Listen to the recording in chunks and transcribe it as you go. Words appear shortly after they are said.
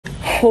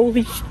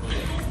Holy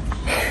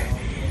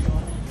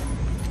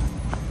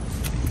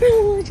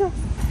oh my god.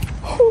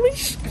 Holy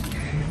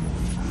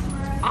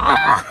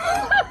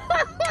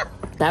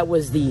That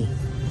was the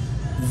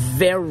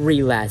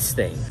very last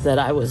thing that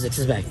I was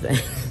expecting.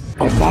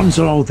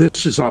 Alfonso,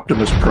 this is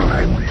Optimus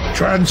Prime.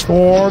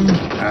 Transform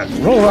and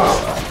roll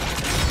out.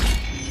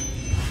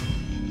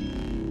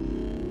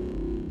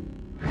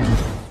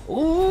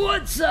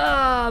 What's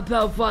up,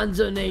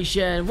 Alfonso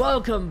Nation?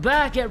 Welcome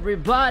back,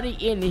 everybody,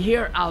 in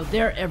here, out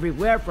there,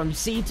 everywhere, from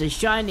sea to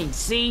shining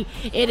sea.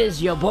 It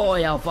is your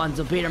boy,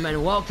 Alfonso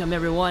Peterman. Welcome,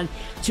 everyone,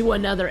 to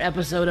another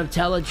episode of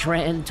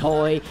Teletraan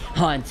Toy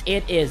Hunt.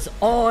 It is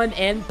on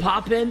and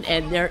popping,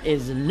 and there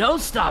is no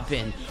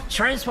stopping.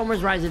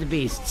 Transformers Rise of the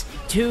Beasts,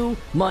 2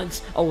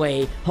 months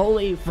away.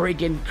 Holy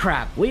freaking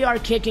crap. We are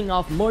kicking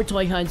off more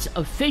toy hunts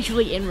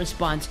officially in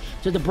response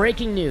to the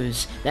breaking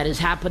news that is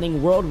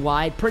happening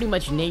worldwide, pretty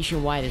much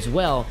nationwide as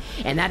well,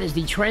 and that is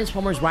the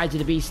Transformers Rise of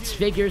the Beasts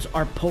figures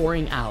are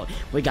pouring out.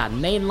 We got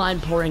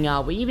mainline pouring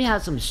out. We even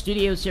have some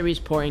Studio Series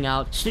pouring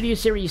out. Studio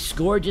Series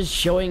Scourges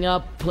showing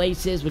up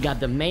places. We got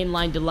the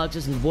mainline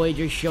Deluxes and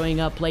Voyagers showing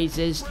up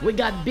places. We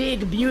got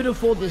big,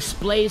 beautiful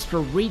displays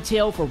for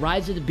retail for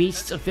Rise of the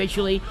Beasts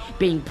officially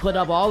being put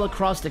up all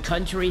across the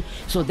country.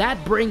 So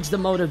that brings the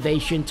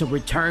motivation to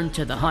return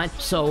to the hunt.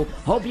 So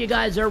hope you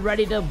guys are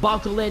ready to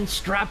buckle in,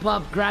 strap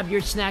up, grab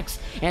your snacks,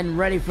 and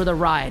ready for the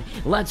ride.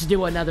 Let's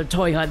do another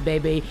toy hunt,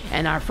 baby.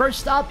 And our first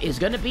stop is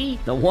gonna be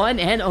the one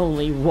and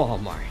only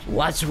Walmart.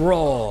 Let's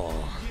roll.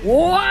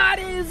 What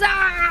is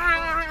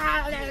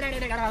that?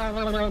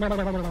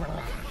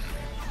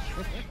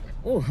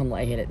 Oh, I'm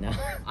lightheaded now.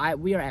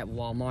 We are at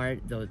Walmart,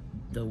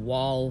 the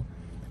wall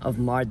of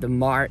Mart, the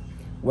Mart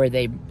where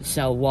they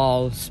sell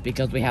walls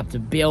because we have to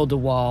build a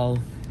wall,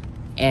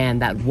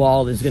 and that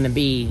wall is gonna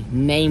be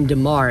named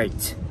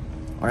Mart,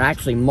 or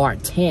actually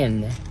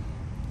Martin,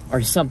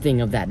 or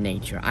something of that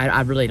nature. I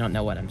really don't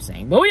know what I'm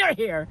saying, but we are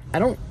here. I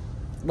don't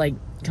like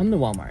come to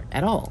Walmart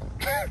at all.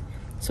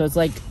 So it's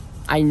like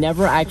I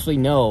never actually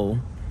know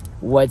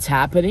what's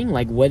happening,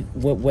 like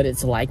what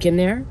it's like in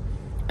there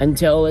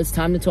until it's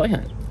time to toy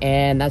hunt.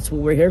 And that's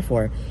what we're here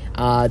for.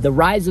 The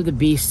Rise of the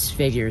Beasts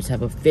figures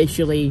have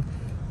officially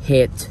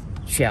hit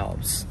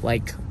shelves,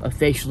 like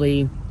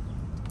officially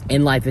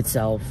in life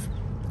itself.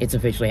 It's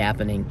officially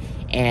happening,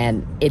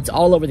 and it's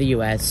all over the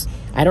US.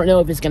 I don't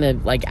know if it's gonna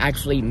like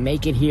actually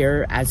make it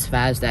here as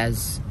fast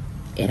as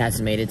it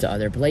has made it to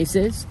other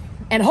places.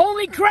 And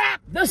holy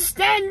crap, the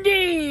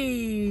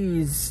standees!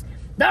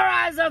 The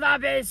Rise of the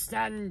Beast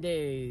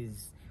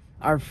standees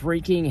are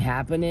freaking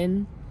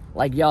happening.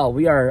 Like, y'all,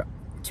 we are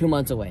 2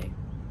 months away.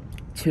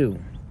 2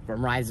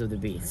 from Rise of the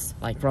Beast.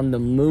 Like, from the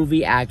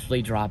movie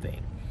actually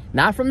dropping.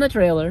 Not from the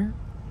trailer.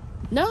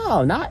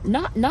 No, not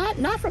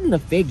from the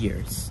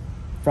figures.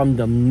 From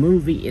the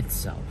movie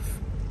itself.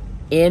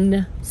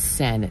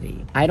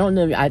 Insanity. I don't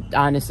know.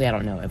 Honestly, I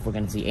don't know if we're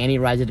going to see any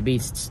Rise of the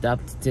Beast stuff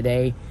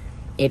today.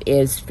 It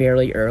is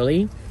fairly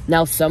early.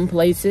 Now, some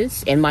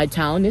places in my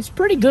town is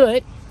pretty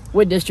good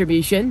with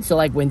distribution. So,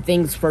 like, when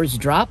things first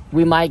drop,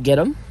 we might get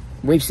them.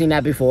 We've seen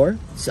that before.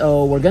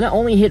 So, we're going to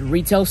only hit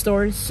retail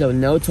stores. So,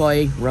 no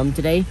toy room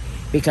today.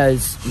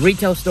 Because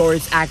retail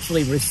stores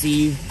actually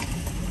receive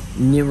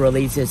new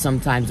releases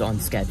sometimes on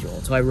schedule.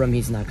 Toy room,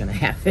 he's not going to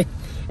have it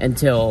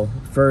until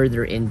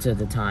further into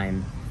the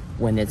time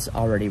when it's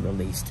already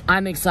released.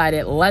 I'm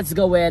excited. Let's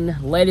go in.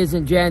 Ladies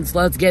and gents,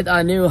 let's get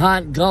a new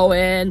hunt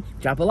going.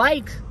 Drop a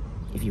like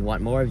if you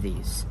want more of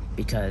these,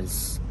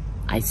 because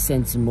I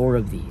sense more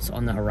of these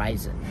on the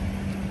horizon.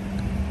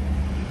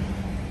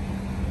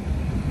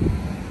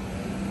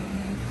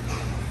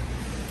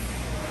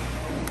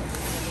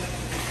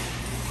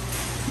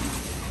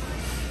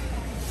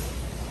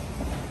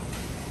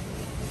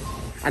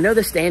 I know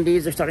the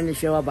standees are starting to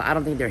show up, but I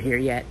don't think they're here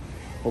yet.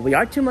 But we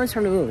are 2 months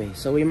from the movie,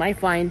 so we might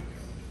find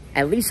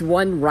at least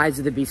one Rise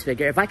of the Beast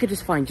figure. If I could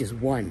just find just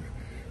one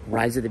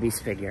Rise of the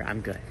Beast figure, I'm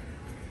good.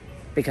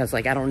 Because,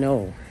 like, I don't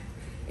know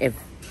if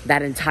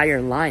that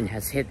entire line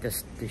has hit the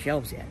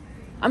shelves yet.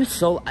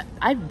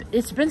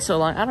 It's been so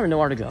long, I don't know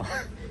where to go.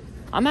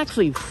 I'm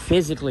actually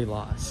physically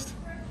lost.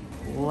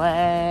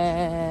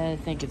 I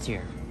think it's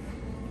here.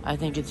 I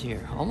think it's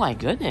here. Oh my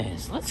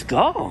goodness, let's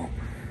go.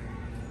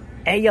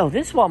 Hey, yo,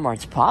 this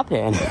Walmart's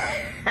popping.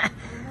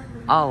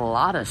 A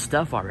lot of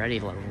stuff already,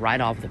 like, right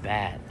off the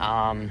bat.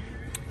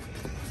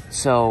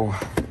 So,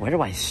 where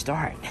do I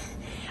start?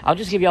 I'll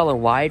just give y'all a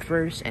wide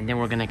first, and then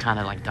we're gonna kind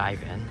of, like,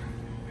 dive in.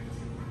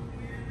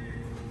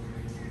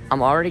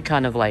 I'm already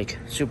kind of, like,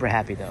 super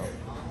happy, though.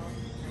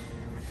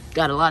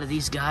 Got a lot of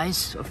these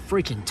guys, a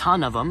freaking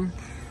ton of them.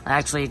 I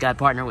actually got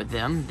partnered with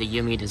them, the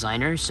Yumi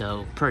designers,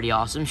 so pretty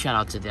awesome. Shout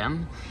out to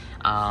them.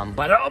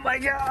 But, oh my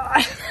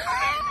god!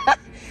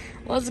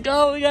 Let's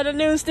go, we got a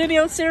new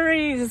Studio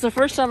Series. It's the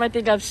first time I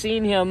think I've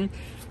seen him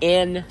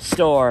in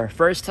store.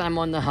 First time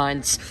on the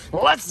hunts.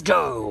 Let's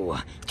go.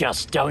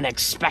 Just don't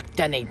expect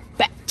any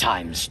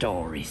bedtime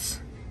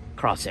stories.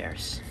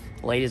 Crosshairs.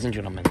 Ladies and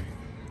gentlemen.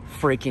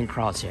 Freaking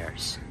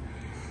Crosshairs.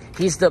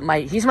 He's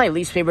my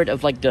least favorite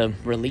of, like, the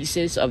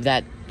releases of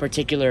that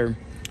particular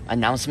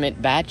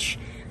announcement batch,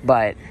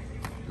 but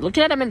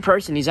looking at him in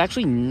person, he's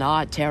actually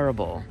not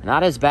terrible.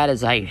 Not as bad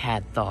as I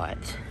had thought.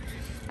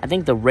 I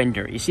think the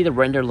render, you see the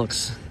render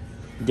looks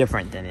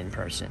different than in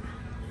person.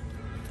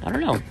 I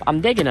don't know,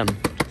 I'm digging him.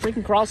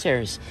 Freaking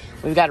crosshairs.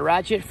 We've got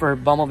Ratchet for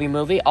Bumblebee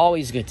movie,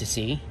 always good to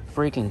see.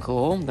 Freaking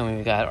cool. Then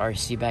we've got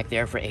RC back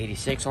there for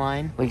 86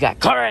 line. We've got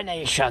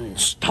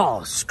Coronation's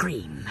Tall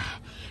Scream.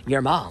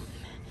 Your Mom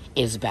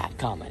is Bad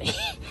Comedy.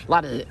 A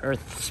lot of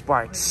Earth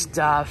Spark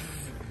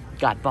stuff.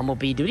 Got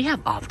Bumblebee. Do we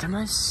have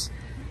Optimus?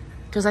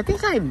 Because I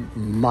think I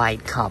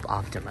might cop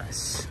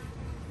Optimus.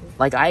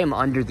 Like, I am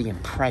under the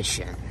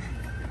impression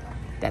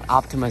that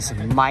Optimus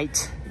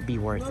might be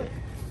worth it.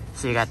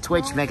 So you got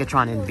Twitch,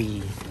 Megatron, and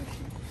V.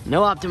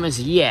 No Optimus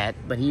yet,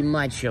 but he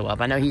might show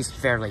up. I know he's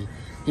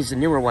the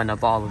newer one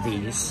of all of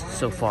these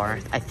so far,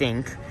 I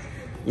think.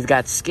 You've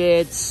got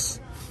Skids,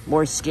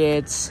 more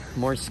Skids,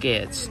 more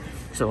Skids.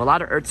 So a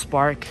lot of Earth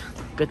Spark,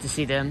 good to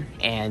see them.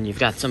 And you've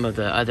got some of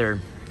the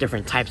other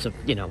different types of,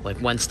 you know, like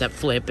one-step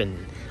flip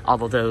and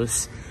all of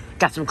those.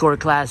 Got some core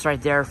class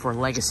right there for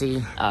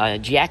Legacy.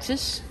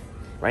 G-Axis,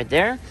 right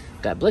there.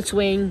 Got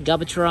Blitzwing,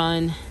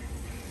 Galvatron.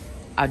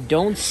 I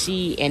don't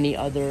see any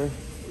other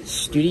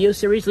Studio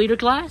Series leader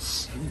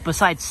class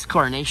besides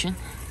Coronation.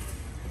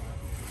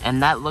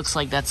 And that looks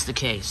like that's the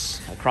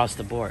case across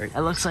the board.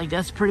 It looks like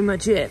that's pretty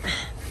much it.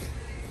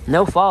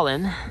 No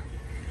Fallen,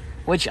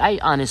 which I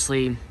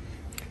honestly,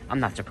 I'm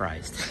not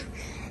surprised.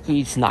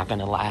 He's not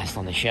gonna last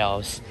on the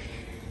shelves.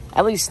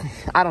 At least,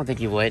 I don't think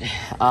he would.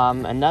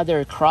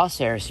 Another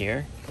Crosshairs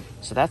here.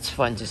 So that's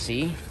fun to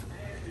see.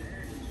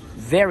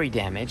 Very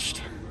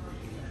damaged.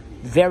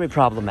 Very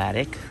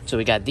problematic. So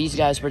we got these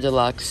guys for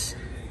Deluxe.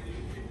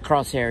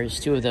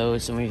 Crosshairs, 2 of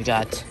those. And we've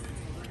got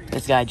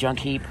this guy, Junk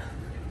Heap.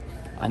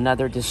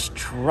 Another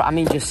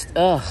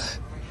ugh.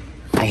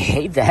 I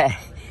hate that.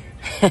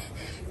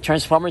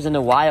 Transformers in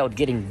the wild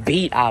getting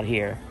beat out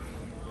here.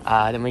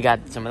 Then we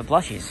got some of the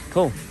plushies.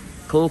 Cool.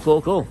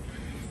 Cool.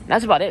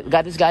 That's about it. We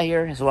got this guy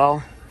here as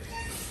well.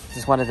 This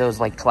is one of those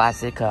like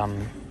classic,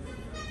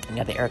 you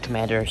got the Air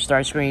Commander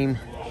Starscream.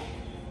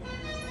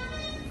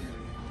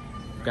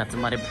 Got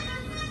somebody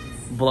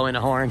blowing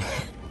a horn.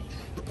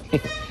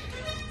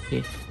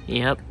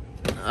 Yep,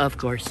 of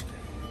course.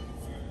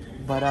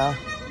 But,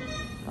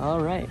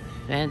 alright.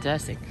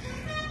 Fantastic.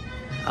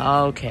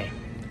 Okay.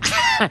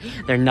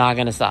 They're not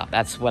gonna stop.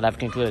 That's what I've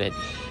concluded.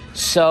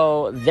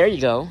 So, there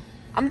you go.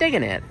 I'm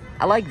digging it.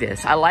 I like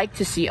this. I like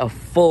to see a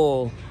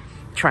full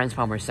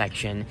Transformer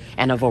section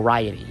and a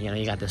variety. You know,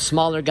 you got the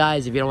smaller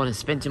guys if you don't want to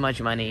spend too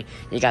much money.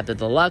 You got the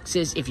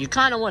Deluxes if you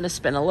kind of want to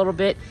spend a little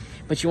bit,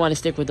 but you want to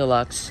stick with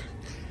Deluxe.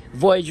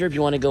 Voyager if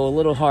you want to go a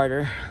little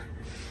harder.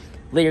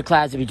 Leader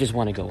class if you just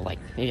want to go like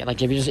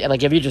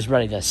if you're just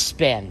ready to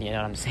spend, you know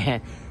what I'm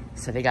saying?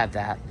 So they got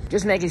that.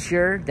 Just making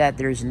sure that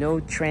there's no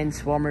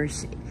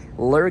Transformers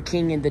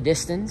lurking in the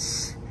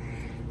distance,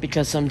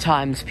 because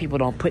sometimes people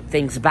don't put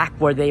things back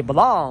where they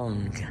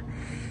belong.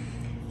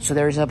 So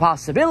there's a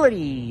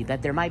possibility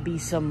that there might be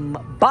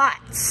some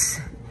bots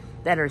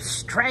that are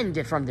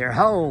stranded from their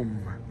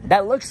home.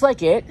 That looks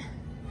like it.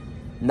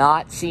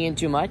 Not seeing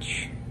too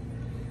much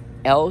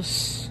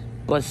else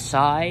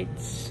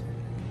besides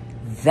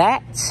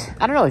that.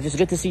 I don't know, it's just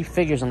good to see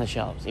figures on the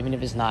shelves, even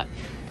if it's not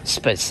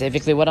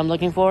specifically what I'm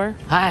looking for.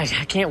 I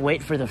can't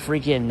wait for the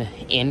freaking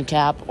end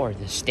cap or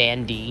the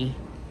standee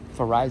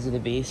for Rise of the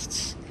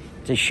Beasts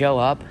to show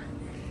up,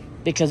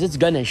 because it's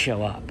gonna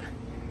show up.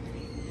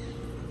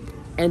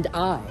 And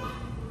I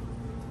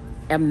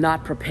am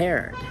not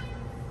prepared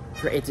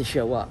for it to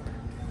show up,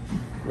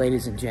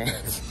 ladies and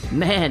gents.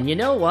 Man, you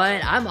know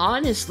what? I'm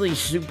honestly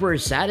super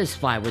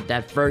satisfied with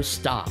that first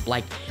stop.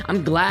 Like,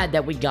 I'm glad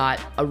that we got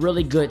a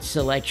really good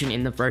selection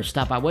in the first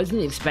stop. I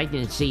wasn't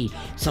expecting to see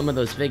some of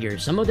those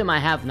figures. Some of them I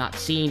have not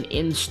seen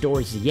in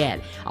stores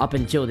yet up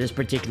until this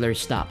particular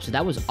stop. So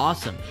that was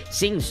awesome.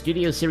 Seeing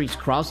Studio Series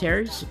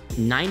Crosshairs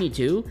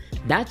 92,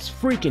 that's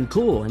freaking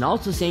cool. And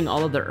also seeing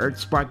all of the Earth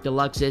Spark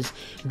Deluxes,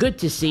 good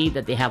to see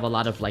that they have a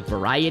lot of like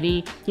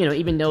variety. You know,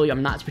 even though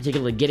I'm not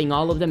particularly getting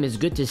all of them, it's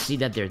good to see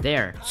that they're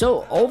there.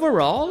 So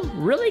overall,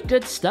 really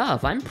good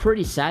stuff. I'm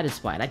pretty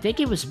satisfied. I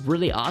think it was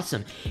really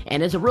awesome,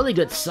 and it's a really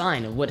good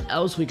sign of what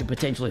else we could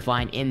potentially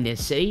find in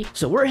this city.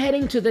 So we're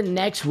heading to the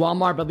next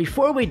Walmart, but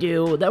before we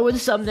do, there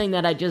was something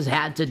that I just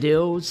had to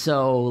do,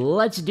 so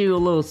let's do a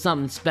little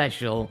something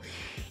special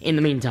in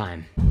the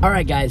meantime.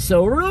 Alright guys,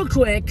 so real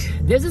quick,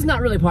 this is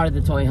not really part of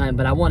the toy hunt,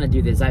 but I want to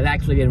do this. I've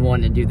actually been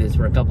wanting to do this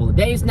for a couple of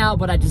days now,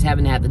 but I just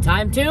haven't had the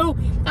time to.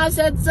 I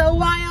said, so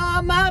while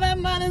I'm out, I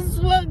might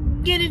as well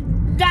get it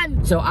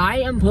done. So I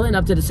am pulling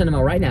up to the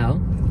cinema right now,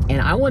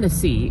 and I want to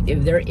see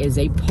if there is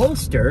a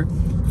poster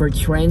for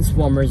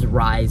Transformers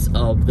Rise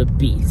of the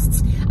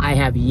Beasts. I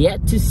have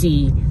yet to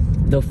see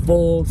the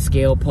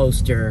full-scale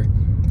poster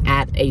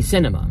at a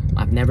cinema.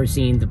 I've never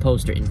seen the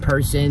poster in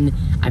person.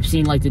 I've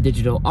seen like the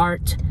digital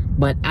art,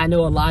 but I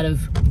know a lot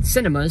of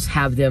cinemas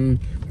have them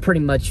pretty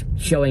much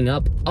showing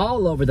up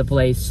all over the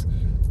place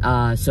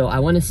So I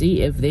want to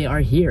see if they are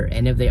here,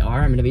 and if they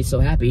are, I'm gonna be so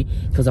happy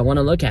because I want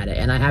to look at it.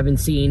 And I haven't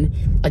seen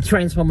a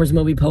Transformers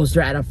movie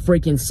poster at a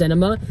freaking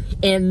cinema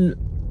in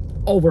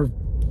over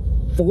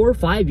 4 or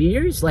 5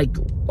 years. Like,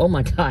 oh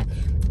my god,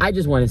 I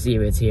just want to see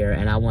if it's here,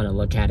 and I want to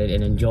look at it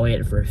and enjoy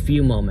it for a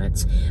few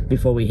moments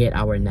before we hit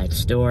our next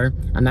store.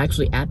 I'm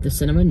actually at the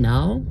cinema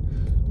now,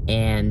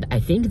 and I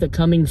think the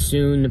coming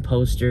soon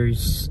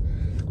posters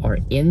are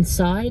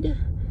inside,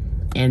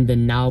 and the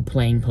now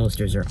playing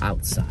posters are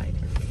outside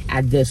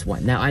at this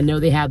one. Now, I know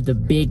they have the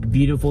big,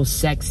 beautiful,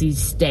 sexy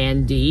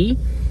standee,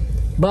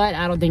 but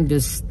I don't think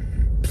this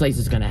place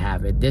is gonna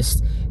have it.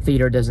 This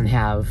theater doesn't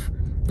have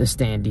the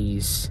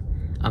standees.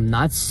 I'm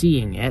not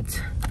seeing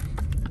it.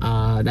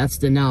 That's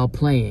the now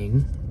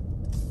playing.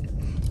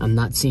 I'm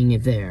not seeing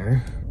it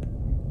there.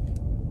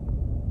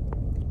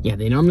 Yeah,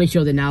 they normally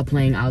show the now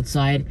playing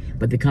outside,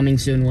 but the coming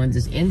soon ones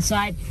is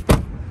inside.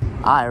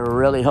 I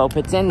really hope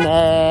it's in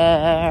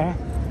there.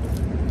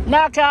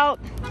 Knockout!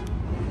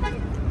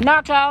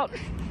 Knockout!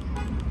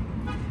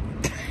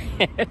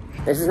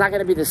 This is not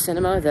gonna be the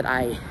cinema that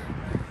I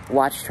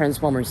watch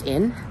Transformers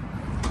in.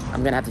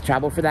 I'm gonna have to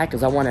travel for that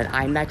because I want an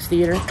IMAX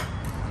theater.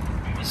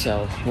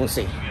 So, we'll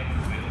see.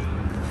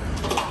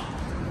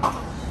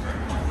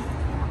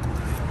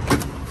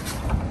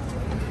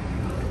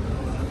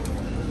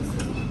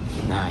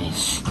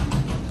 Nice.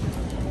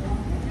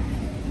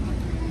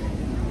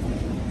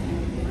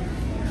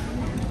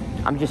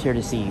 I'm just here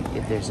to see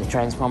if there's a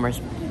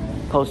Transformers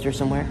poster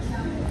somewhere.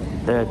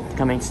 The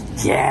coming...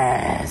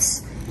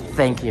 Yes!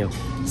 Thank you.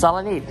 That's all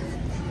I need.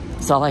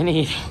 That's all I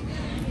need.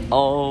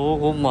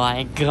 Oh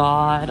my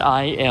god,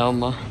 I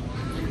am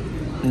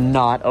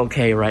not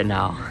okay right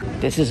now.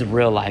 This is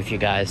real life, you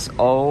guys.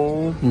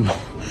 Oh.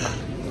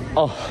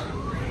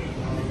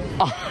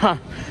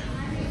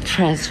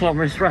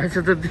 Transformers Rise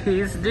of the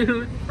Beast,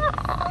 dude.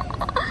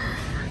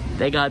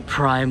 They got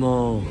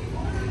Primal.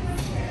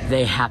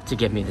 They have to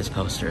give me this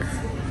poster.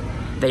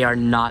 They are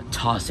not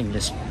tossing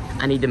this.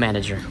 I need the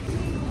manager.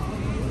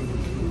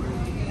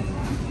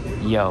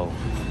 Yo.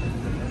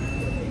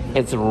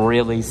 It's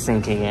really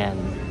sinking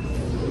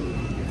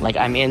in. Like,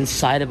 I'm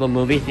inside of a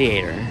movie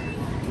theater,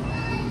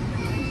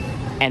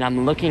 and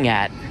I'm looking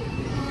at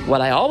what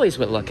I always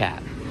would look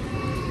at.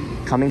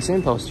 Coming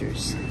soon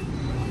posters.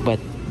 But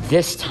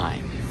this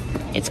time,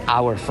 it's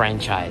our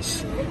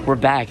franchise. We're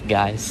back,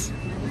 guys.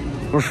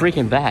 We're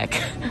freaking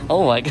back.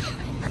 Oh my god.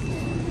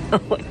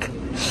 Oh my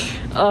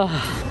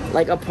god.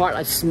 Like a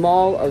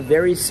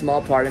very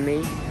small part of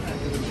me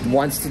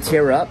wants to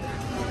tear up,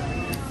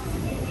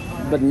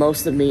 but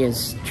most of me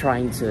is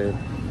trying to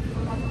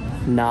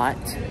not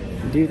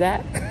do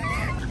that.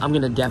 I'm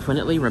gonna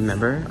definitely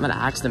remember. I'm gonna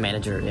ask the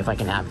manager if I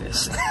can have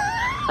this.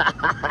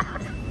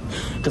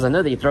 Because I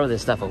know they throw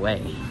this stuff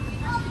away.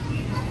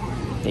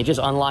 They just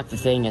unlock the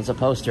thing as a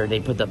poster. They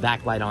put the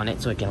backlight on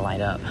it so it can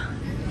light up.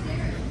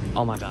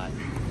 Oh my god.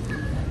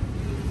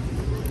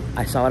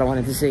 I saw what I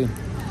wanted to see.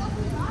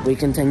 We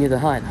continue the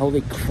hunt.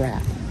 Holy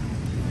crap.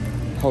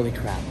 Holy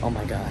crap. Oh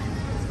my god.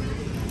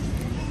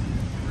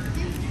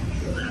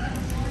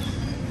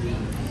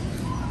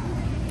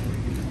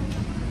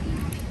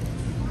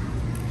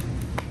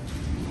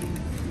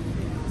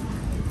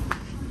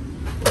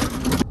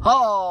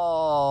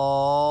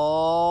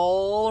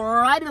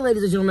 Alrighty,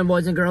 ladies and gentlemen,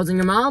 boys and girls, and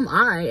your mom,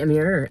 I am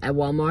here at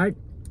Walmart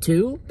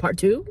 2, Part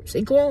 2,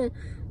 sequel.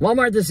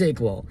 Walmart the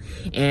sequel.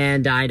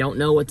 And I don't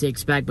know what to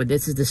expect, but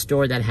this is the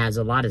store that has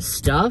a lot of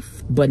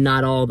stuff, but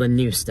not all the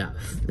new stuff.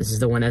 This is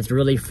the one that's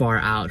really far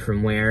out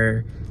from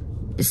where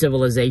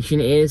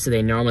civilization is, so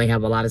they normally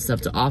have a lot of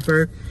stuff to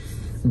offer.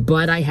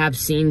 But I have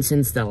seen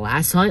since the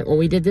last hunt, when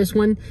we did this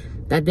one,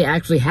 that they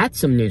actually had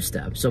some new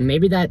stuff. So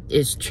maybe that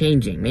is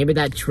changing. Maybe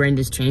that trend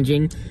is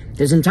changing.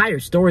 This entire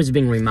store is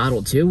being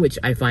remodeled too, which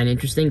I find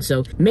interesting.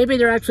 So maybe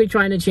they're actually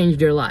trying to change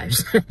their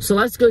lives. So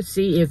let's go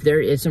see if there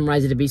is some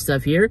Rise of the Beast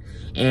stuff here.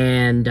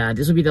 And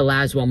this will be the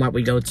last Walmart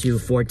we go to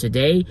for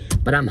today.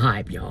 But I'm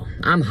hyped, y'all.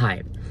 I'm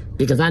hyped.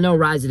 Because I know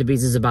Rise of the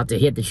Beast is about to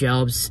hit the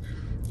shelves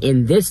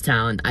in this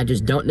town. I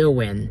just don't know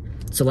when.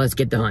 So let's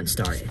get the hunt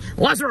started.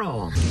 Let's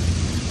roll!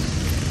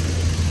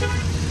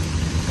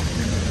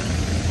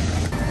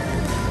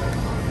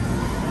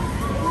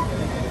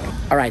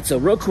 Alright, so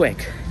real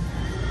quick,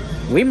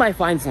 we might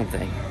find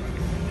something.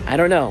 I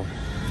don't know.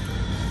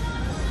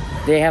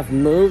 They have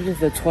moved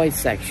the toy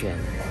section.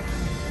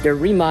 They're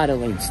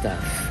remodeling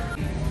stuff.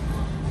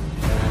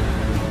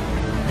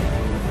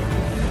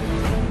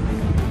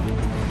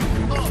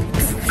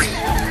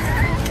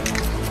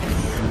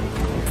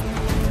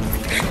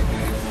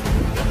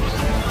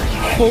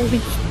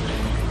 Holy...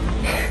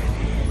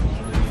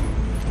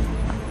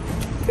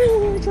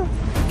 Oh my god.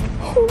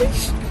 Holy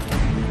sh...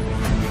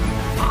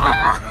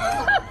 Ah!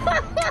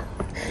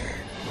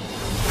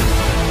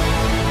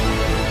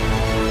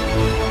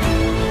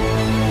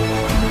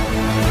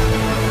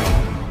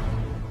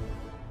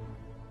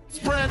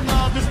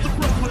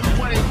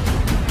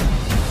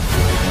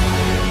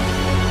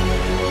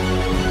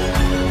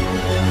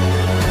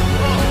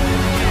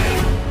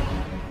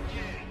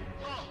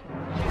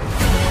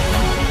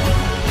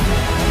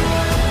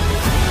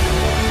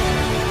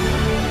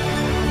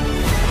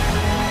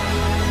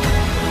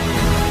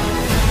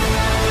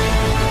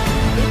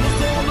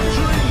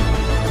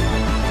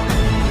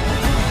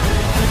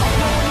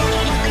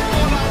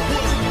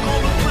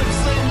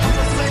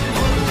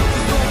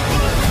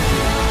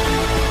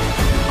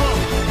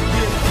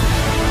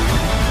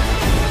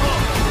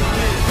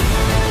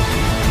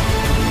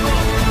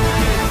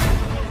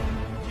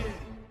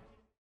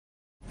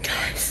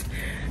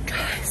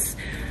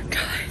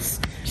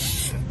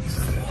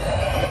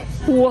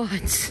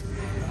 What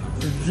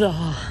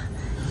the?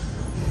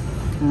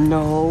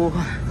 No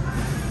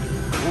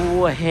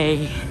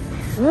way.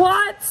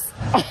 What?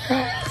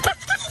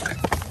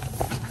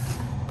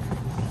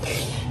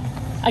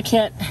 I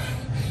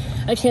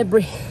can't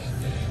breathe.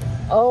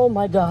 Oh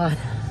my God.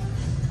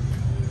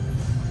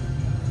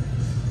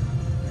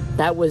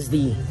 That was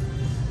the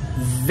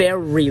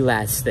very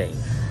last thing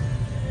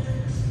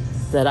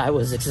that I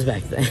was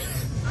expecting.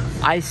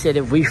 I said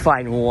if we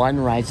find one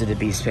Rise of the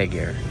Beast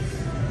figure,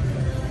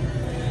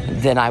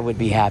 then I would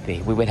be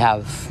happy. We would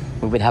have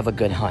a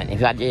good hunt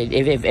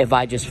if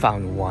I just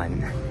found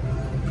one.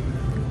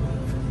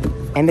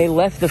 And they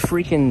left the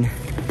freaking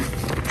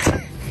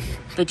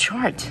the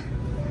chart.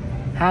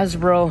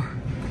 Hasbro,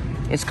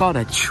 it's called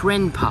a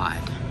trend pod.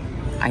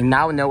 I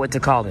now know what to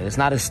call it. It's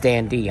not a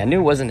standee. I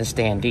knew it wasn't a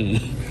standee.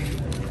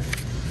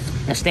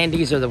 The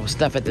standees are the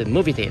stuff at the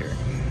movie theater.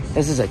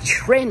 This is a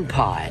trend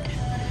pod.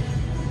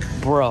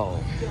 Bro.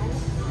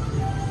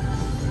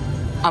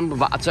 I'm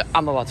about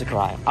to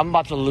cry. I'm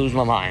about to lose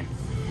my mind.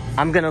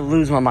 I'm gonna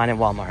lose my mind in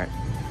Walmart.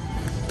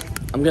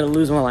 I'm gonna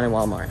lose my mind in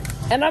Walmart.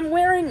 And I'm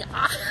wearing...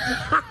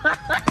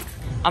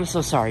 I'm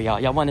so sorry, y'all.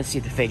 Y'all want to see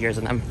the figures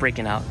and I'm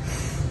freaking out.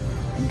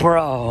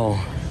 Bro.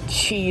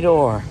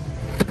 Cheetor.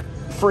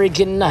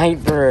 Freaking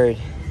Nightbird.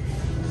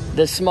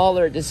 This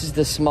is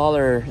the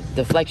smaller,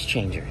 the flex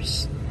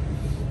changers.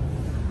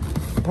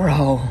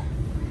 Bro.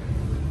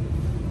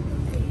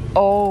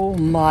 Oh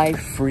my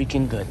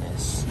freaking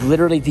goodness.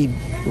 Literally the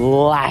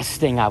last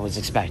thing I was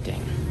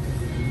expecting.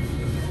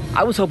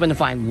 I was hoping to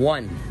find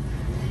one.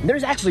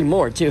 There's actually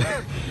more too.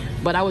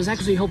 But I was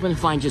actually hoping to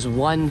find just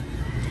one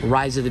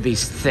Rise of the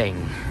Beast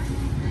thing.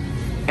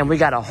 And we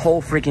got a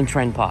whole freaking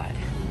trend pod.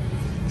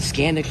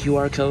 Scan the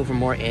QR code for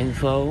more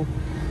info.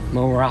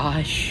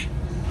 Mirage.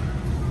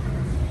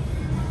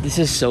 This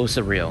is so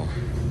surreal.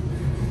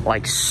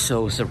 Like,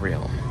 so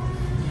surreal.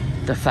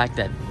 The fact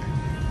that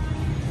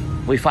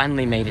we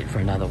finally made it for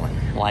another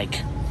one.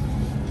 Like,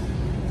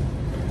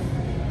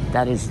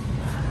 that is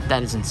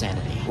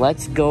insanity.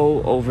 Let's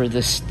go over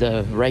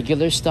the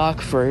regular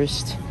stock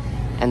first,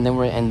 and then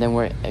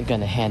we're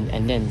gonna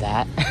and then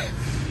that.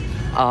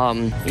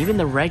 Even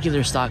the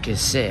regular stock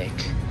is sick.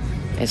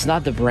 It's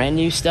not the brand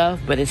new stuff,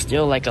 but it's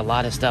still like a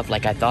lot of stuff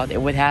like I thought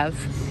it would have.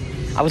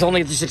 I was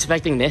only just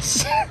expecting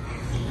this.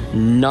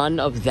 None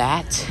of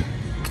that.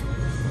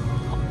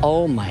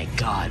 Oh my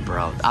God,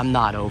 bro. I'm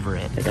not over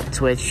it. I got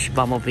Twitch,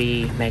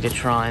 Bumblebee,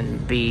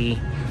 Megatron, B,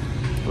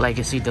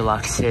 Legacy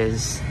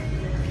Deluxes,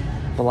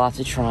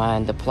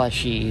 Velocitron, the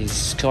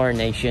plushies,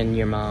 Coronation,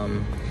 your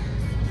mom,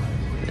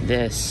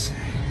 this,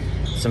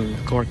 some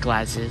court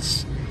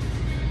glasses,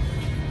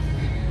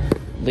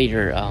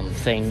 leader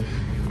thing,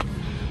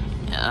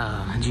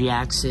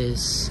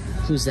 G-Axis,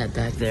 who's that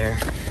back there?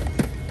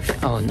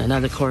 Oh, and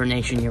another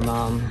Coronation, your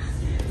mom,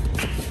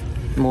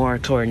 more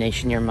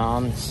Coronation, your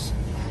moms.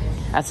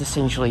 That's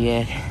essentially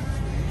it.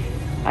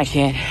 I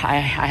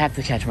have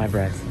to catch my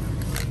breath.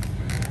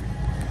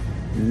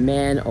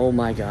 Man, oh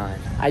my God.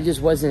 I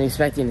just wasn't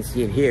expecting to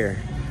see it here.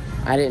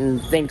 I didn't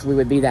think we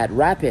would be that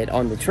rapid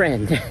on the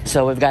trend.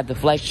 So we've got the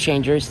flex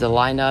changers, the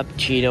lineup,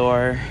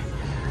 Cheetor.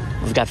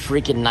 We've got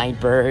freaking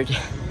Nightbird,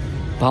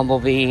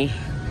 Bumblebee.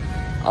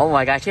 Oh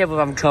my God, I can't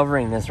believe I'm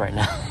covering this right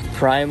now.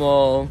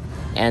 Primal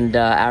and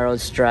Arrow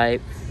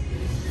Stripe.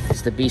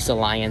 It's the Beast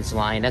Alliance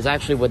line. That's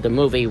actually what the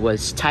movie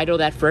was titled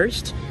at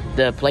first.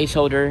 The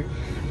placeholder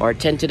or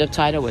tentative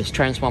title was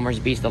Transformers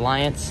Beast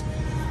Alliance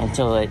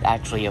until it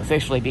actually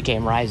officially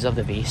became Rise of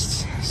the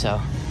Beasts.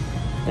 So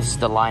this is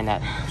the line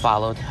that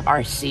followed.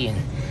 RC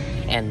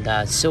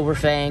and Silver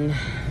Fang,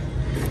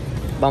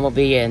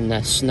 Bumblebee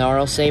and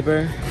Snarl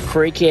Saber,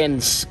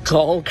 freaking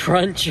Skull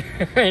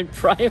Cruncher and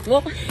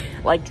Primal.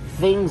 Like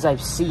things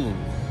I've seen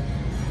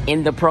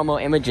in the promo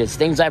images,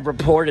 things I've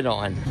reported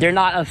on. They're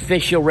not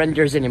official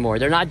renders anymore.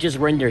 They're not just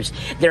renders.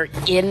 They're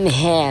in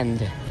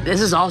hand.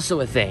 This is also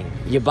a thing.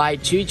 You buy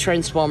 2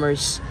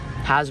 Transformers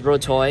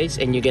Hasbro toys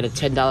and you get a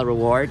 $10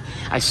 reward.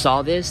 I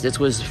saw this. This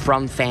was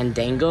from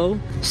Fandango.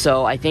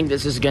 So I think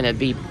this is going to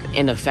be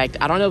in effect.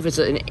 I don't know if it's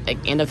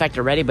in effect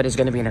already, but it's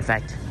going to be in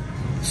effect.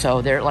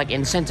 So they're like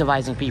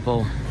incentivizing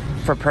people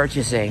for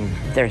purchasing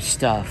their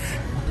stuff.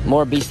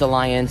 More Beast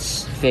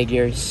Alliance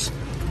figures.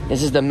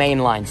 This is the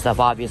mainline stuff,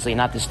 obviously,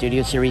 not the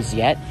Studio Series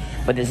yet,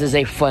 but this is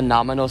a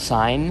phenomenal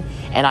sign,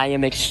 and I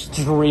am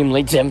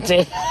extremely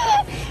tempted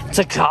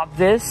to cop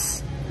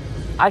this.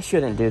 I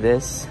shouldn't do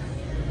this.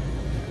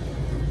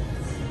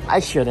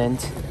 I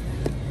shouldn't,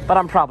 but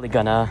I'm probably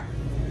gonna,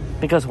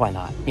 because why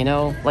not, you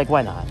know? Like,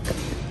 why not?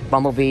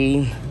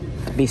 Bumblebee,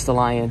 Beast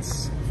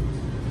Alliance,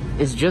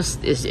 it's just,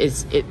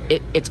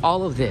 it's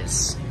all of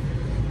this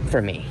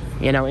for me.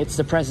 You know, it's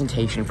the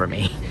presentation for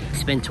me.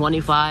 Spend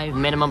 $25,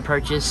 minimum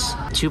purchase,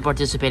 2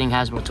 participating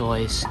Hasbro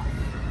toys,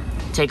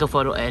 take a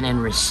photo and then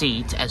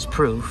receipt as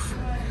proof,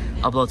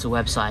 upload to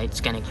website,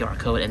 scan a QR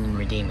code, and then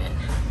redeem it.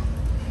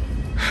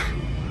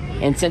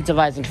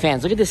 Incentivizing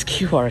fans. Look at this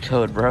QR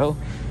code, bro.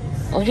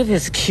 Look at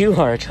this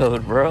QR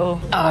code, bro.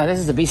 This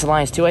is the Beast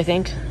Alliance 2, I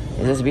think.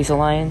 Is this Beast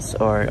Alliance?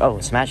 Or, oh,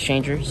 Smash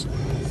Changers.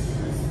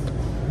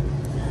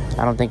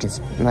 I don't think it's,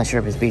 I'm not sure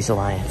if it's Beast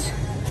Alliance.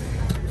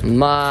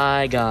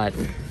 My God.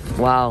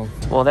 Wow.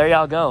 Well, there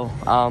y'all go.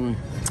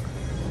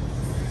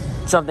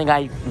 Something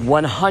I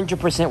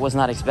 100% was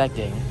not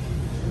expecting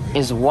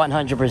is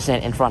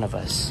 100% in front of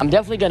us. I'm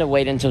definitely gonna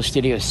wait until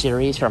Studio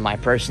Series for my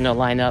personal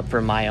lineup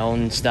for my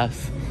own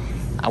stuff.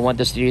 I want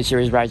the Studio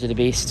Series Rise of the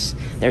Beasts.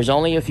 There's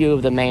only a few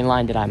of the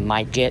mainline that I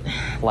might get,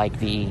 like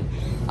the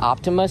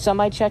Optimus I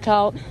might check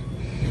out.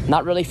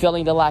 Not really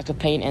feeling the lack of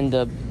paint in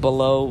the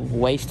below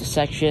waist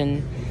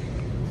section,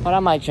 but I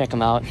might check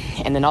them out.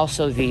 And then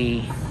also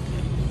the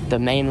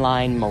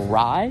mainline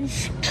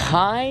Mirage,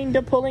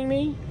 kinda pulling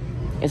me.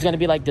 It's gonna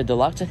be like the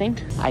deluxe, I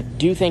think. I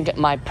do think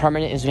my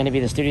permanent is gonna be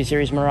the Studio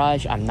Series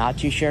Mirage. I'm not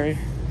too sure,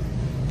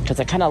 because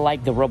I kinda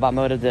like the robot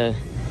mode of the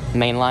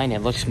mainline. It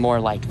looks more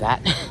like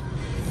that,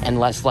 and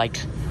less like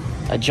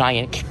a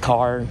giant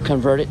car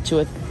converted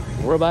to a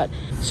robot.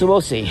 So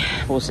we'll see,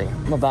 we'll see.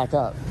 I'm gonna back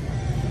up.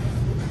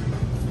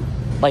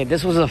 Like,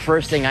 this was the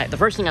first thing I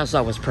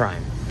saw was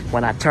Prime.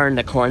 When I turned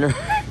the corner,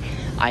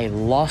 I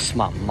lost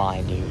my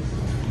mind, dude.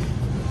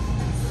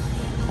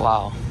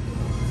 Wow.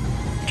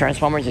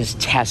 Transformers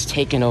has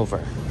taken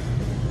over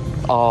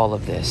all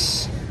of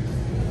this.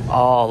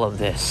 All of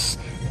this.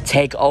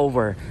 Take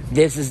over.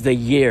 This is the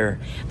year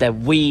that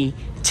we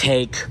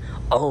take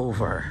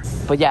over.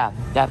 But yeah,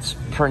 that's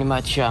pretty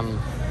much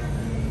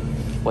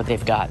what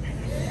they've got.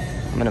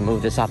 I'm gonna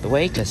move this out the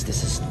way because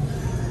this is...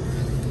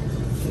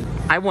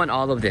 I want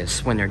all of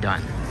this when they're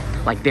done.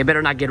 Like, they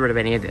better not get rid of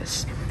any of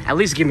this. At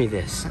least give me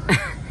this.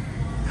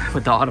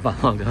 With the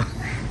Autobot logo.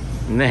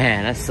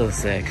 Man, that's so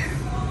sick.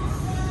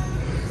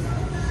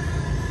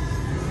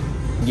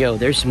 Yo,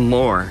 there's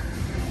more.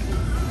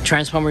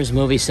 Transformers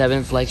Movie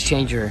 7 Flex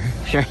Changer.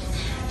 Sure,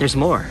 there's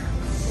more.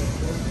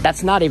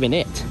 That's not even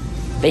it.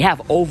 They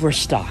have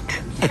overstock.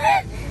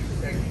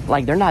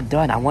 Like, they're not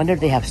done. I wonder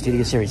if they have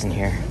Studio Series in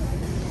here.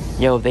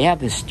 Yo, if they have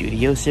this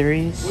Studio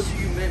Series,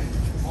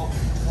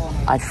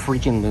 I'd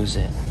freaking lose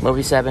it.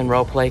 Movie 7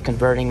 Roleplay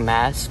Converting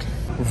Mask.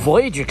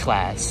 Voyager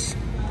Class.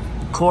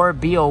 Core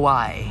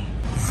BOI.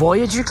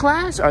 Voyager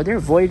Class? Are there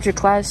Voyager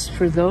Class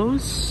for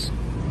those?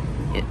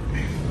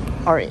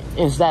 Or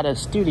is that a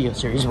Studio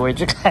Series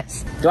Voyager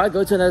Class? Do I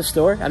go to another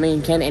store? I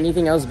mean, can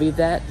anything else beat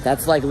that?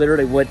 That's like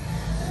literally what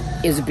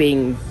is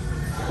being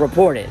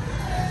reported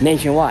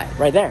nationwide.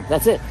 Right there,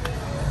 that's it.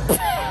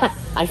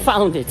 I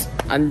found it.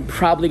 I'm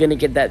probably gonna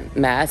get that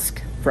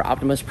mask for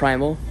Optimus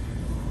Primal.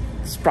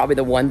 It's probably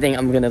the one thing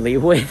I'm gonna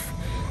leave with,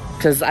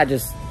 because I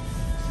just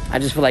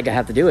feel like I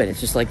have to do it. It's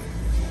just like,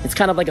 it's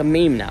kind of like a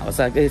meme now. It's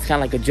kind of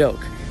like a joke.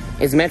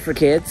 It's meant for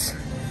kids,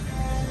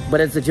 but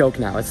it's a joke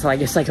now. It's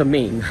like a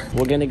meme.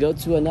 We're gonna go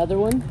to another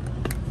one.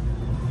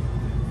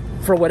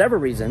 For whatever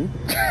reason.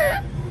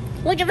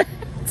 Look at that.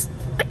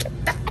 Look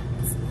at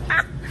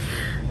that.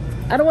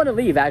 I don't want to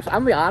leave,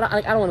 actually.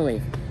 I don't want to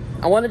leave.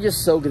 I want to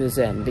just soak this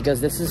in, because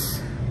this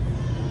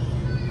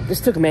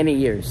took many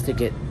years to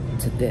get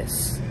to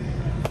this.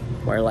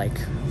 Where, like,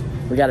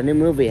 we got a new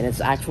movie and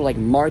it's actual, like,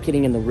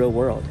 marketing in the real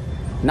world.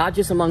 Not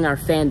just among our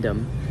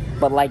fandom,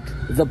 but, like,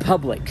 the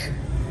public.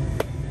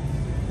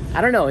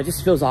 I don't know, it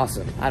just feels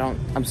awesome.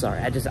 I'm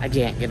sorry, I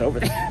can't get over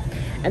that.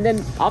 And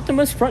then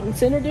Optimus front and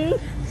center, dude.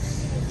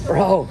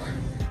 Bro.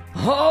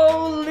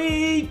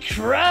 Holy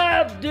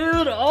crap,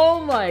 dude.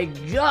 Oh my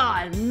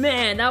God,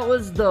 man. That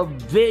was the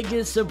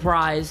biggest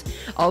surprise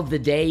of the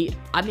day.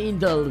 I mean,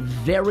 the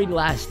very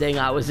last thing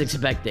I was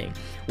expecting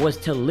was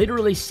to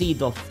literally see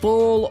the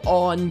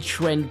full-on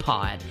trend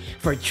pod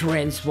for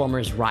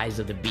Transformers Rise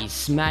of the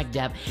Beast smack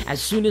dab.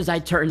 As soon as I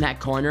turned that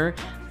corner,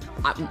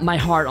 my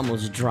heart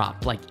almost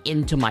dropped, like,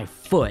 into my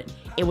foot.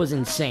 It was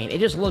insane. It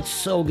just looks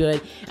so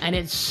good, and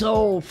it's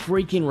so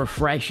freaking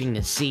refreshing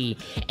to see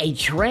a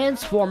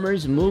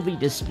Transformers movie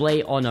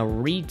display on a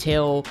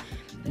retail,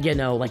 you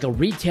know, like a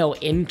retail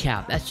end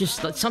cap. That's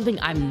something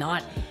I'm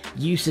not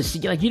used to see.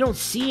 Like, you don't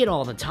see it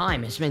all the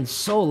time. It's been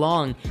so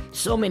long,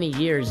 so many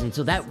years, and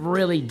so that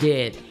really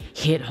did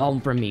hit home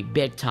for me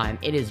big time.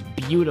 It is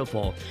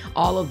beautiful.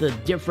 All of the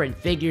different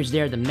figures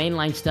there, the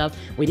mainline stuff.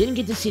 We didn't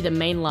get to see the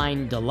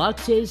mainline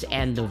deluxes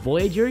and the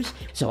Voyagers,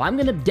 so I'm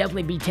gonna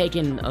definitely be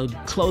taking a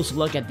close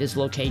look at this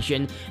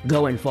location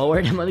going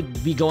forward. I'm gonna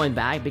be going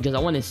back because I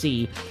want to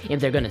see if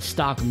they're gonna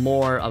stock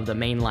more of the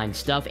mainline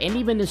stuff and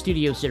even the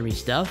Studio Series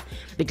stuff,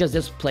 because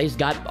this place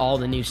got all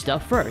the new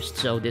stuff first.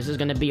 So this is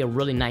gonna be a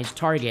really nice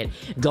target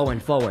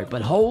going forward.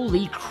 But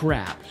holy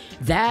crap,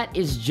 that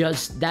is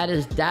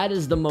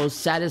the most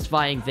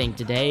satisfying thing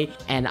today,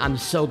 and I'm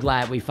so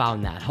glad we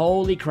found that.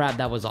 Holy crap,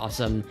 that was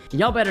awesome.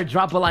 Y'all better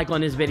drop a like on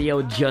this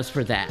video just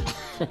for that.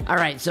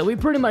 Alright, so we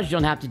pretty much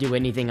don't have to do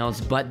anything else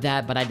but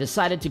that, but I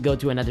decided to go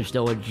to another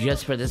store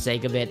just for the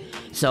sake of it.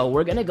 So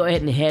we're gonna go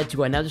ahead and head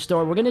to another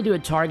store. We're gonna do a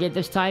Target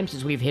this time,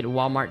 since we've hit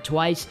Walmart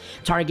twice.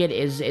 Target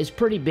is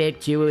pretty big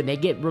too, and they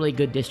get really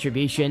good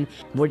distribution.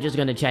 We're just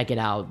gonna check it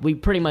out. We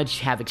pretty much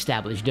have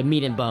established the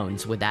meat and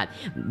bones with that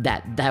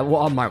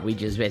Walmart we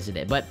just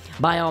visited. But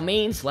by all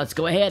means, let's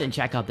go ahead and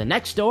check out the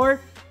next store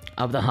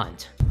of the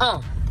hunt.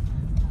 Oh,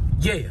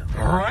 yeah.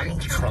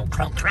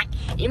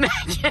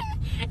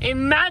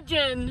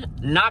 Imagine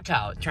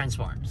knockout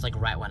transforms, like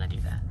right when I do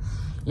that.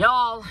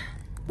 Y'all,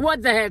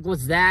 what the heck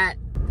was that?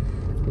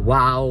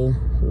 Wow,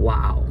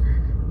 wow,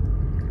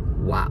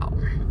 wow.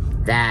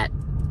 That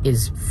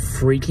is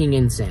freaking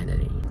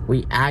insanity.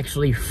 We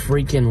actually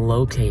freaking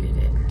located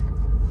it.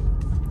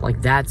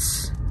 Like,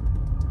 that's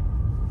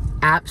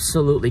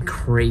absolutely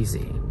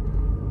crazy.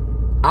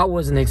 I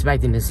wasn't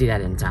expecting to see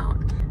that in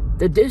town.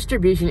 The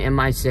distribution in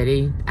my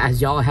city,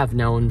 as y'all have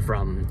known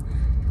from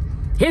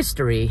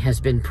history, has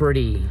been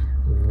pretty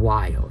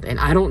wild. And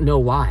I don't know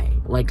why.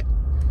 Like,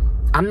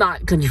 I'm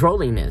not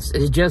controlling this.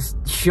 It's just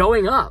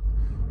showing up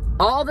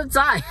all the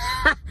time.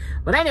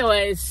 But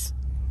anyways,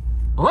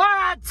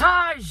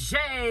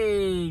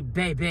 Target,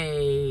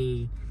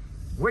 baby.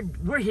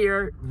 We're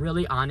here,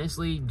 really,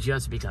 honestly,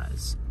 just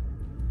because.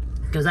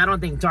 Because I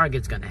don't think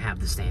Target's gonna have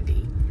the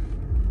standee.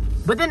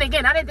 But then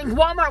again, I didn't think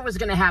Walmart was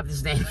gonna have the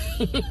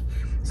standee.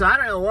 So I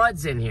don't know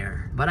what's in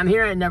here. But I'm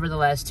here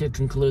nevertheless to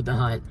conclude the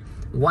hunt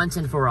once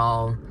and for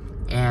all.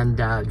 And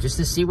just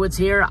to see what's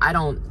here, I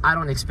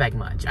don't expect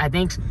much. I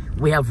think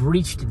we have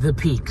reached the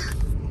peak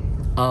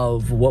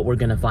of what we're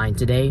gonna find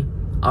today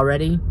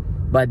already.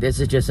 But this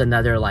is just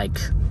another, like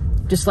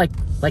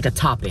a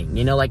topping,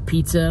 you know, like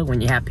pizza,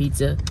 when you have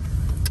pizza.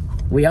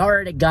 We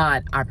already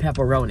got our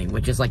pepperoni,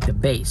 which is like the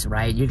base,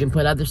 right? You can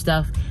put other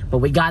stuff, but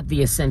we got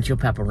the essential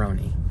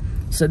pepperoni.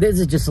 So this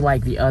is just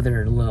like the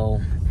other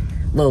little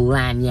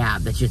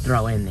lanyard that you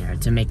throw in there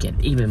to make it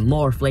even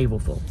more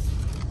flavorful.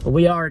 But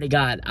we already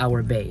got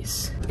our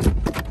base.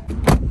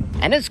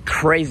 And it's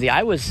crazy.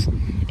 I was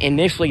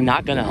initially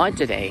not gonna hunt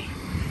today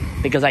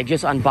because I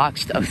just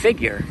unboxed a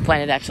figure,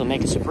 Planet X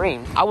Omega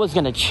Supreme. I was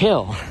gonna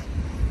chill.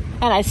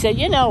 And I said,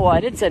 you know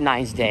what? It's a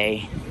nice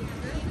day.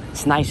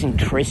 It's nice and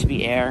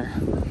crispy air.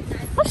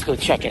 Let's go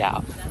check it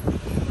out.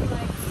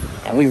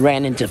 And we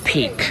ran into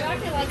peak.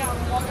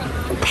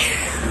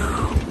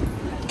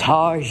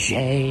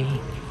 Target,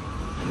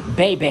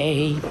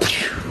 baby.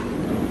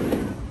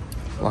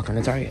 Welcome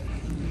to Target.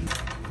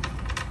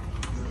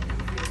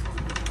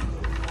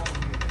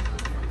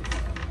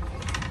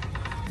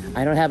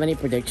 I don't have any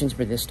predictions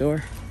for this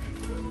store.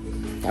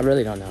 I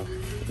really don't know,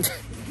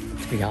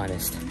 to be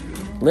honest.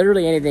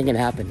 Literally anything can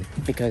happen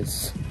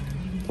because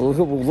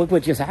look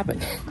what just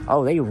happened.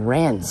 Oh, they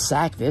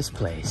ransacked this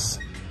place.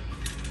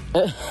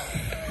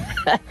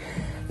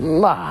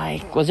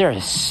 Like, was there a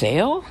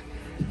sale?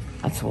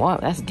 That's what,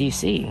 that's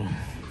DC.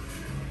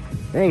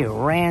 They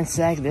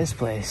ransacked this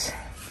place.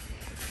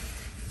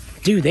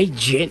 Dude, they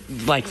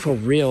like for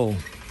real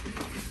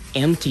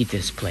emptied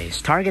this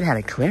place. Target had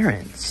a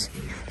clearance.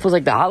 Feels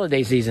like the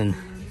holiday season.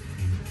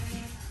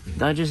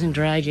 Dungeons and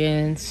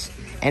Dragons.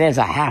 And it's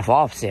a half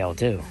off sale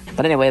too.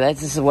 But anyway,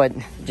 this is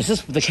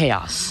the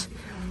chaos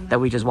that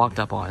we just walked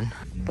up on.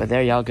 But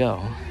there y'all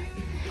go.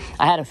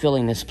 I had a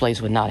feeling this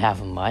place would not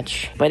have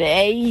much. But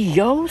hey,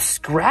 yo,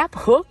 scrap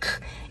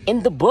hook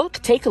in the book.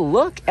 Take a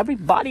look.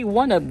 Everybody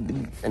want a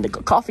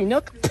coffee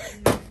nook?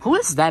 Who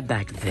is that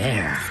back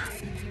there?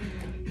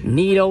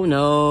 Needle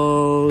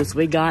nose.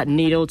 We got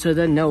needle to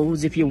the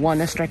nose. If you want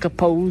to strike a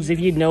pose, if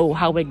you know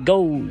how it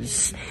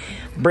goes.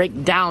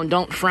 Break down,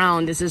 don't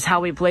frown. This is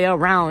how we play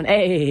around.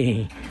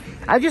 Hey,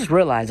 I just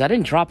realized I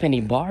didn't drop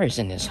any bars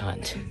in this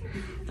hunt.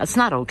 That's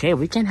not okay.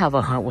 We can't have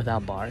a hunt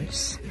without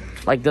bars.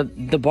 Like, the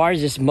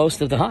bars is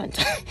most of the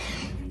hunt.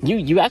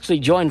 You actually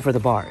joined for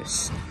the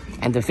bars.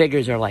 And the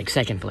figures are like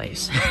second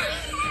place.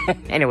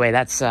 Anyway,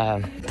 that's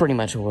pretty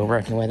much what we're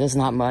working with. It's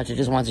not much. I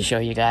just wanted to show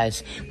you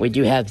guys. We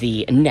do have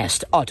the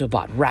Nest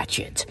Autobot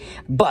Ratchet.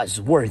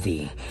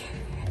 Buzzworthy.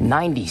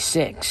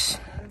 96.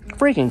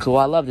 Freaking cool.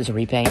 I love this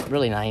repaint.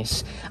 Really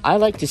nice. I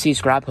like to see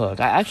Scrap Hook.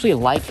 I actually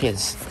like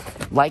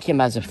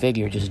him as a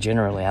figure just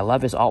generally. I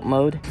love his alt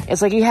mode.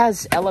 It's like he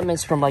has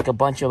elements from like a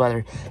bunch of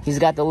other. He's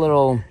got the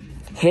little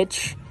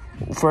hitch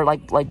for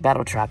like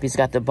Battle Trap. He's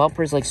got the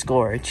bumpers like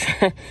Scourge.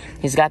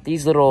 He's got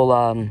these little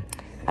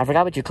I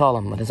forgot what you call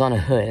them, but it's on a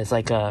hood. It's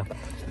like a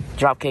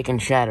Dropkick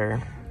and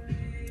Shatter.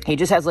 He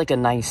just has like a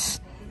nice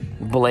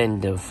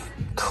blend of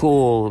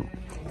cool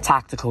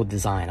tactical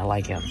design. I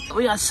like him.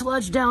 We got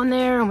Sludge down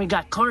there, and we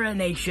got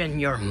Coronation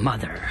Your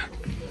Mother.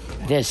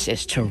 This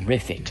is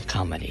terrific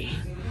comedy.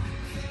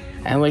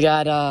 And we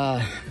got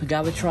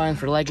Galvatron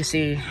for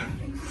Legacy.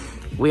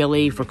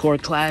 Wheelie for Core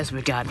Class.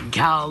 We got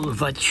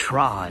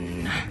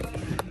Galvatron.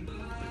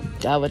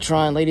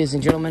 Galvatron, ladies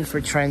and gentlemen, for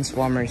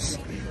Transformers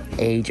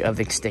Age of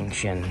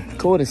Extinction.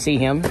 Cool to see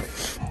him.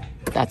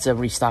 That's a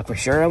restock for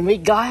sure. And we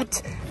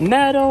got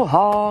Metal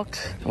Hawk.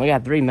 We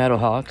got 3 Metal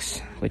Hawks,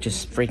 which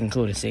is freaking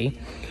cool to see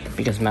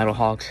because Metal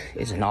Hawk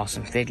is an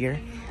awesome figure.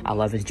 I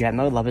love his jet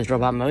mode, love his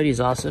robot mode. He's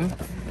awesome.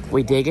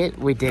 We dig it.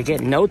 We dig it.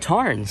 No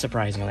Tarn,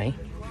 surprisingly.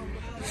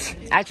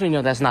 Actually,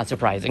 no, that's not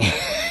surprising.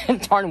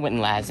 Tarn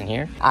wouldn't last in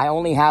here. I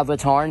only have a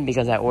Tarn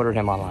because I ordered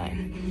him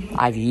online.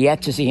 I've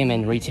yet to see him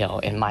in retail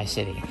in my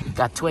city.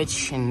 Got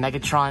Twitch and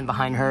Megatron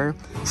behind her.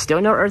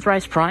 Still no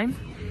Earthrise Prime?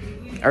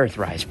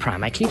 Earthrise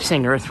Prime. I keep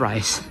saying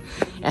Earthrise.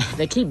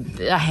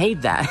 I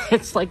hate that.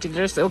 It's like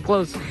they're so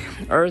close.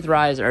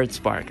 Earthrise,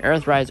 Earthspark.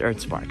 Earthrise,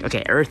 Earthspark.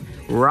 Okay,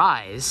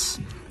 Earthrise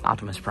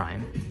Optimus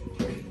Prime.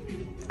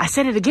 I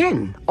said it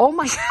again. Oh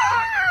my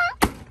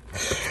God.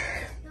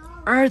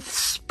 Earth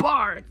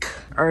Spark.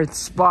 Earth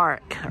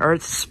Spark.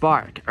 Earth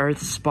Spark.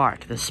 Earth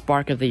Spark. The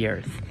spark of the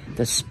earth.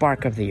 The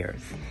spark of the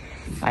earth.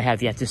 I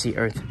have yet to see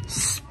Earth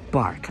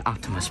Spark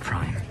Optimus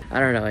Prime. I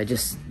don't know,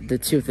 the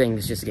two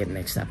things just get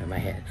mixed up in my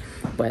head.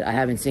 But I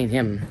haven't seen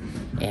him,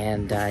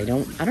 and I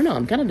don't know,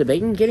 I'm kind of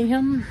debating getting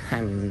him.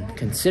 I'm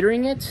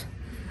considering it.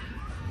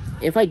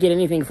 If I get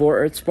anything for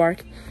Earth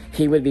Spark,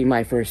 he would be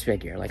my first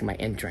figure, like my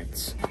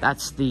entrance.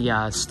 That's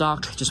the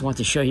stock, just want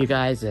to show you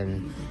guys,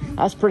 and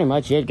that's pretty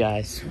much it,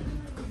 guys.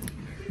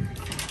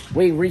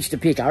 We reached a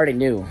peak. I already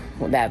knew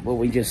that what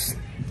we just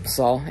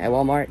saw at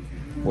Walmart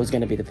was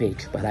gonna be the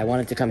peak, but I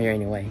wanted to come here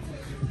anyway,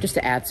 just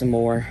to add some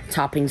more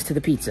toppings to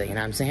the pizza, you know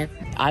what I'm saying?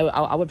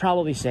 I would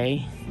probably say,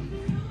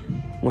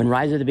 when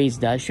Rise of the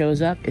Beast does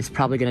shows up, it's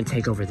probably gonna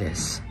take over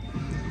this.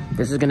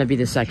 This is gonna be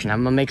the section.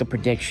 I'm gonna make a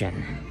prediction.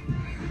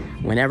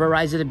 Whenever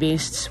Rise of the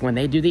Beasts, when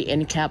they do the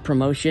end cap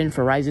promotion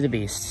for Rise of the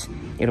Beasts,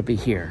 it'll be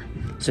here.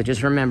 So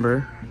just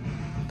remember,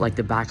 like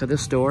the back of the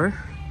store,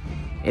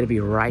 it'll be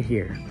right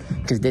here.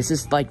 Because this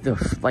is like the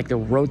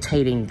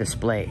rotating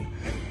display.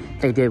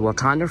 They did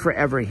Wakanda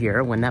Forever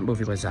here when that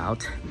movie was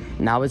out.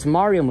 Now it's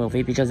Mario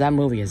movie because that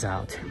movie is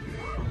out.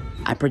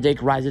 I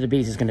predict Rise of the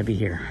Beast is going to be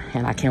here,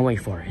 and I can't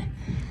wait for it.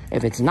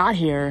 If it's not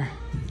here,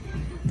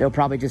 they'll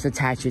probably just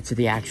attach it to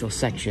the actual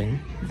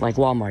section like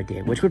Walmart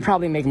did, which would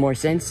probably make more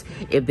sense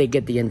if they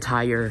get the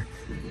entire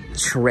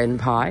trend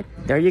pod.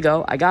 There you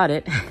go, I got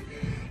it.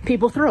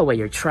 People, throw away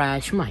your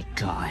trash, my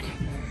God.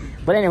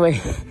 But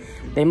anyway,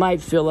 they might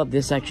fill up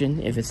this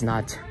section if it's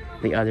not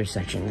the other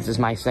section. This is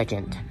my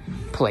second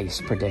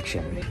place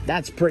prediction.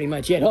 That's pretty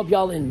much it. Hope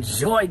y'all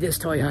enjoyed this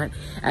toy hunt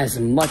as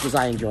much as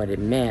I enjoyed it.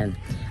 Man,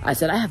 I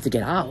said I have to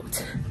get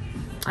out.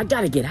 I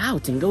gotta get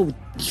out and go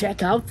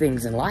check out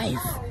things in life.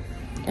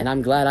 And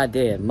I'm glad I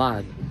did.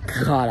 My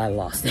God, I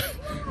lost it.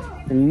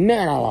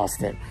 Man, I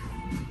lost it.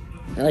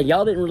 Like,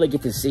 y'all didn't really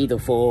get to see the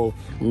full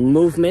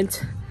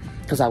movement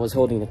because I was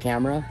holding the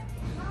camera.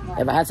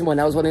 If I had someone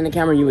else holding the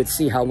camera, you would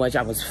see how much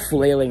I was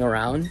flailing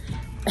around.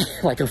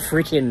 like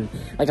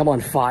I'm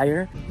on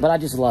fire. But I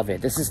just love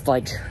it. This is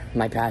like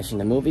my passion.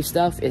 The movie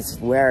stuff is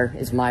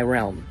my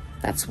realm.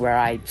 That's where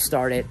I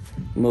started.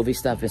 Movie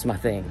stuff is my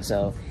thing.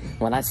 So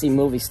when I see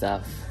movie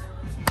stuff,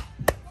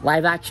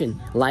 live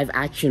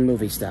action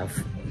movie stuff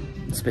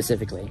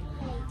specifically,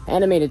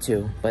 animated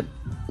too, but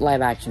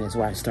live action is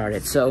where I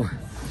started. So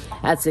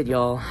that's it,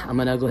 y'all. I'm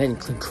gonna go ahead and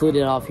conclude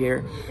it off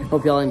here.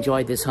 Hope y'all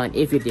enjoyed this hunt.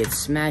 If you did,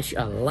 smash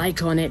a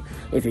like on it.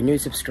 If you're new,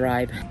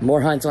 subscribe.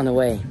 More hunts on the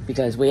way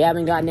because we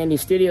haven't gotten any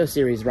Studio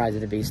Series Rise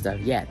of the Beast stuff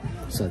yet.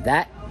 So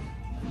that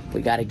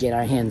we gotta get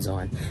our hands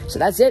on. So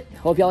that's it.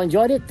 Hope y'all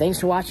enjoyed it. Thanks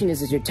for watching.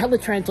 This is your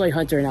Teletraan Toy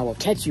Hunter, and I will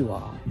catch you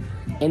all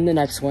in the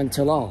next one.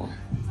 Till all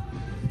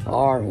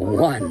are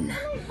one.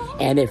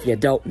 And if you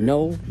don't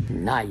know,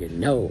 now you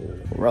know.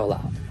 Roll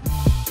out.